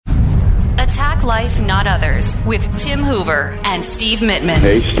Attack Life, Not Others with Tim Hoover and Steve Mittman.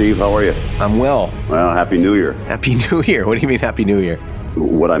 Hey, Steve, how are you? I'm well. Well, Happy New Year. Happy New Year. What do you mean, Happy New Year?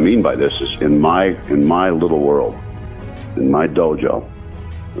 What I mean by this is in my little world, in my dojo,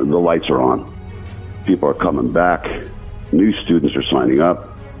 the lights are on. People are coming back. New students are signing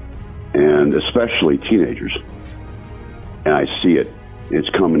up, and especially teenagers. And I see it. It's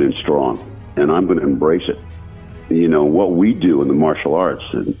coming in strong, and I'm going to embrace it. You know, what we do in the martial arts,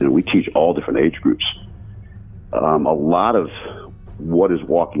 and we teach all different age groups, a lot of what is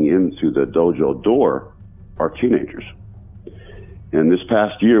walking in through the dojo door are teenagers. And this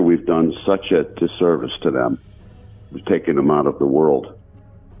past year, we've done such a disservice to them. We've taken them out of the world,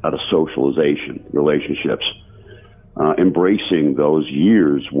 out of socialization, relationships, embracing those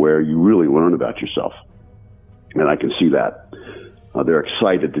years where you really learn about yourself. And I can see that. They're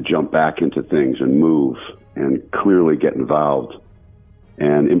excited to jump back into things and move and clearly get involved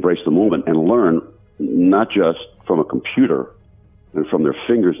and embrace the movement and learn not just from a computer and from their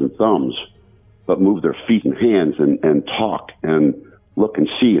fingers and thumbs, but move their feet and hands and talk and look and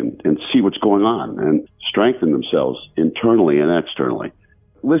see what's going on and strengthen themselves internally and externally.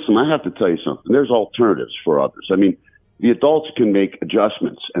 Listen, I have to tell you something. There's alternatives for others. I mean, the adults can make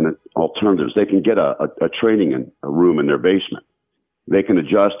adjustments and alternatives. They can get a training room in their basement. They can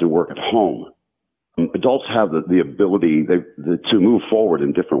adjust and work at home. Adults have the ability to move forward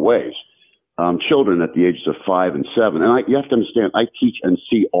in different ways. Children at the ages of 5 and 7, and you have to understand, I teach and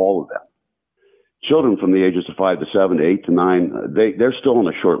see all of them. Children from the ages of 5 to 7 to 8 to 9, they're still on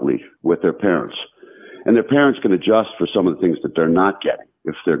a short leash with their parents. And their parents can adjust for some of the things that they're not getting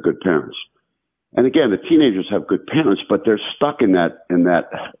if they're good parents. And again, the teenagers have good parents, but they're stuck in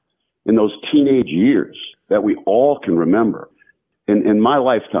those teenage years that we all can remember. In my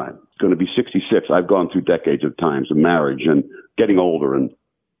lifetime, it's going to be 66. I've gone through decades of times of marriage and getting older and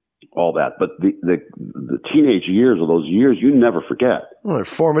all that. But the teenage years are those years you never forget. Well, they're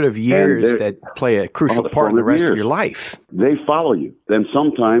formative years that play a crucial part in the rest of your life. They follow you. Then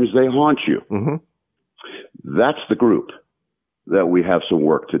sometimes they haunt you. Mm-hmm. That's the group that we have some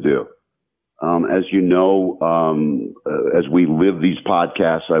work to do. As you know, as we live these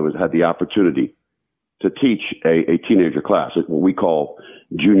podcasts, I had the opportunity to teach a teenager class, what we call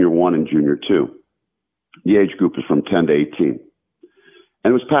Junior 1 and Junior 2. The age group is from 10 to 18.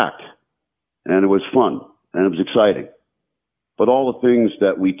 And it was packed, and it was fun, and it was exciting. But all the things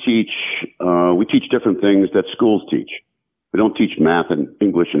that we teach different things that schools teach. We don't teach math and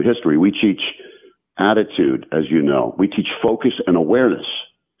English and history. We teach attitude, as you know. We teach focus and awareness,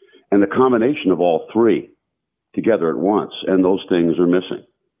 and the combination of all three together at once, and those things are missing.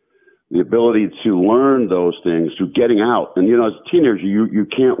 The ability to learn those things through getting out. And, you know, as a teenager, you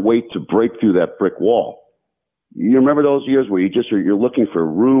can't wait to break through that brick wall. You remember those years where you're looking for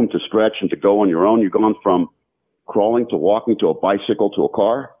room to stretch and to go on your own? You've gone from crawling to walking to a bicycle to a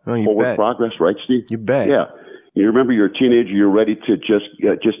car. Oh, forward progress, right, Steve? You bet. Yeah. You remember you're a teenager, you're ready to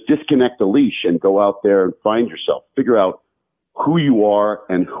just disconnect the leash and go out there and find yourself, figure out who you are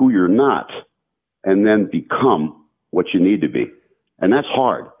and who you're not, and then become what you need to be. And that's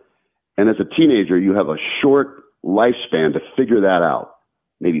hard. And as a teenager, you have a short lifespan to figure that out,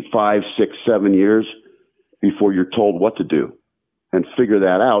 maybe 5, 6, 7 years before you're told what to do, and figure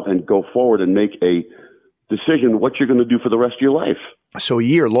that out and go forward and make a decision what you're going to do for the rest of your life. So a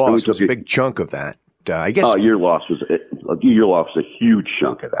year lost was a big chunk of that. I guess. A year lost was a huge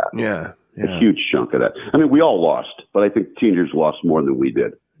chunk of that. Yeah. A huge chunk of that. I mean, we all lost, but I think teenagers lost more than we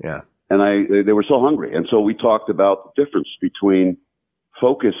did. Yeah. And they were so hungry. And so we talked about the difference between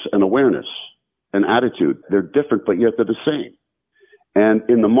focus and awareness and attitude. They're different, but yet they're the same. And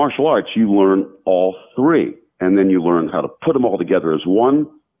in the martial arts, you learn all three, and then you learn how to put them all together as one,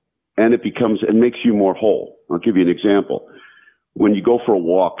 and it makes you more whole. I'll give you an example. When you go for a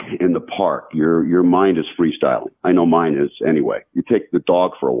walk in the park, your mind is freestyling. I know mine is anyway. You take the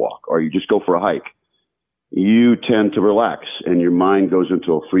dog for a walk, or you just go for a hike. You tend to relax, and your mind goes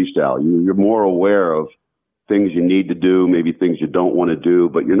into a freestyle. You're more aware of things you need to do, maybe things you don't want to do,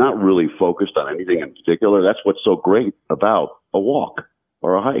 but you're not really focused on anything in particular. That's what's so great about a walk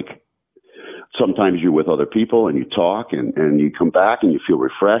or a hike. Sometimes you're with other people and you talk and you come back and you feel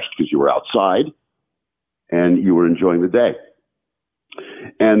refreshed because you were outside and you were enjoying the day.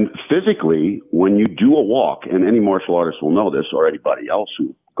 And physically, when you do a walk, and any martial artist will know this, or anybody else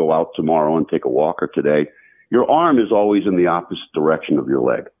who go out tomorrow and take a walk or today, your arm is always in the opposite direction of your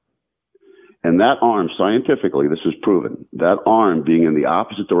leg. And that arm, scientifically, this is proven, that arm being in the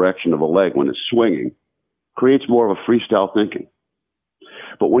opposite direction of a leg when it's swinging creates more of a freestyle thinking.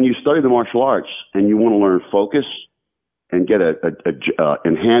 But when you study the martial arts and you want to learn focus and get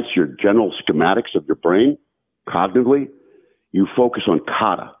enhance your general schematics of your brain cognitively, you focus on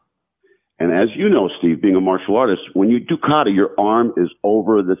kata. And as you know, Steve, being a martial artist, when you do kata, your arm is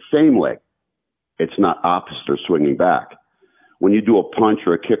over the same leg. It's not opposite or swinging back. When you do a punch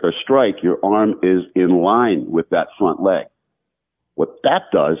or a kick or strike, your arm is in line with that front leg. What that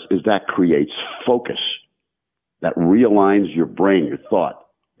does is that creates focus. That realigns your brain, your thought.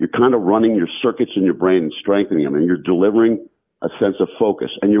 You're kind of running your circuits in your brain and strengthening them, and you're delivering a sense of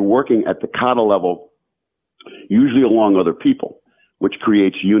focus. And you're working at the kata level, usually along other people, which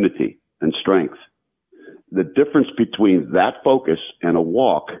creates unity and strength. The difference between that focus and a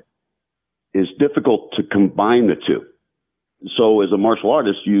walk is difficult to combine the two. So as a martial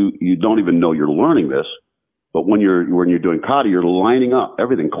artist, you don't even know you're learning this, but when you're doing kata, you're lining up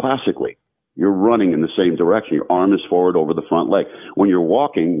everything classically. You're running in the same direction. Your arm is forward over the front leg. When you're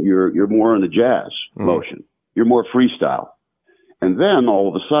walking, you're more in the jazz motion. You're more freestyle. And then all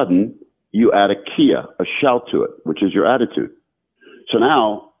of a sudden, you add a kia, a shout to it, which is your attitude. So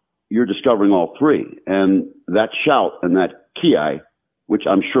now you're discovering all three. And that shout and that kia, which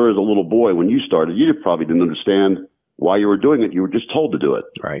I'm sure as a little boy when you started, you probably didn't understand why you were doing it. You were just told to do it.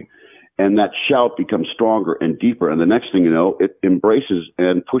 Right. And that shout becomes stronger and deeper. And the next thing you know, it embraces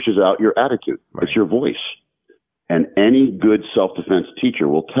and pushes out your attitude. Right. It's your voice. And any good self-defense teacher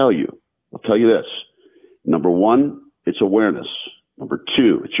will tell you this. Number one, it's awareness. Number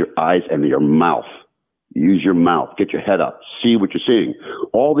two, it's your eyes and your mouth. Use your mouth. Get your head up. See what you're seeing.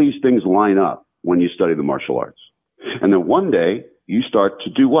 All these things line up when you study the martial arts. And then one day, you start to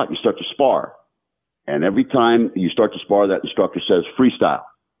do what? You start to spar. And every time you start to spar, that instructor says freestyle.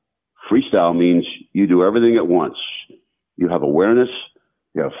 Freestyle means you do everything at once. You have awareness,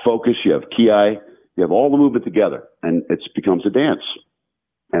 you have focus, you have ki, you have all the movement together, and it becomes a dance.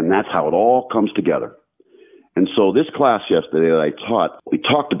 And that's how it all comes together. And so this class yesterday that I taught, we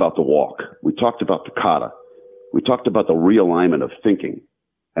talked about the walk. We talked about the kata. We talked about the realignment of thinking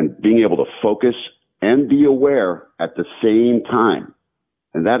and being able to focus and be aware at the same time.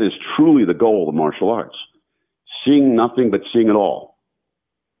 And that is truly the goal of martial arts. Seeing nothing but seeing it all.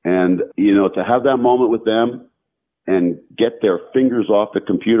 And, to have that moment with them and get their fingers off the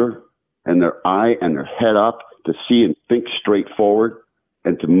computer and their eye and their head up to see and think straight forward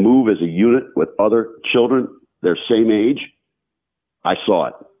and to move as a unit with other children their same age, I saw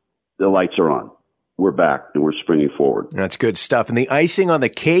it. The lights are on. We're back and we're springing forward. That's good stuff. And the icing on the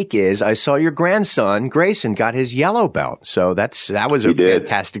cake is I saw your grandson, Grayson, got his yellow belt. So that was a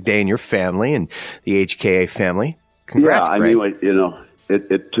fantastic day in your family and the HKA family. Congrats, yeah, Gray.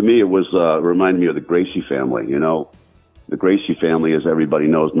 It to me, it was reminded me of the Gracie family. The Gracie family, as everybody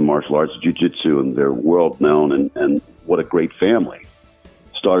knows in the martial arts, jiu-jitsu, and they're world known, and what a great family.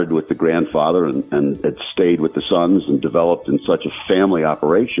 Started with the grandfather and it stayed with the sons and developed in such a family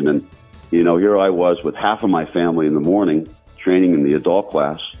operation. And, here I was with half of my family in the morning training in the adult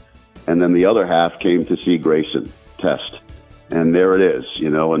class, and then the other half came to see Grayson test. And there it is,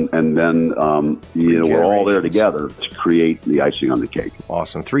 and then, we're all there together to create the icing on the cake.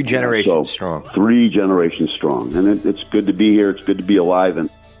 Awesome. 3 generations strong. 3 generations strong. And it's good to be here. It's good to be alive. And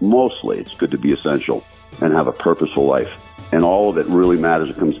mostly it's good to be essential and have a purposeful life. And all of it really matters.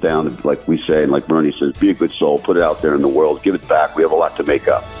 It comes down to, like we say, and like Bernie says, be a good soul, put it out there in the world, give it back. We have a lot to make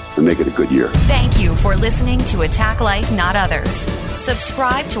up and make it a good year. Thank you for listening to Attack Life, Not Others.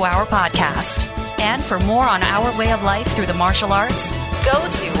 Subscribe to our podcast. And for more on our way of life through the martial arts, go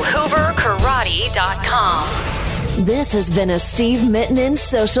to hooverkarate.com. This has been a Steve Mittman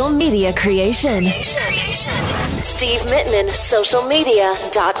social media creation. Steve Mittman,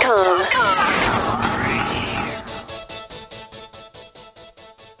 socialmedia.com.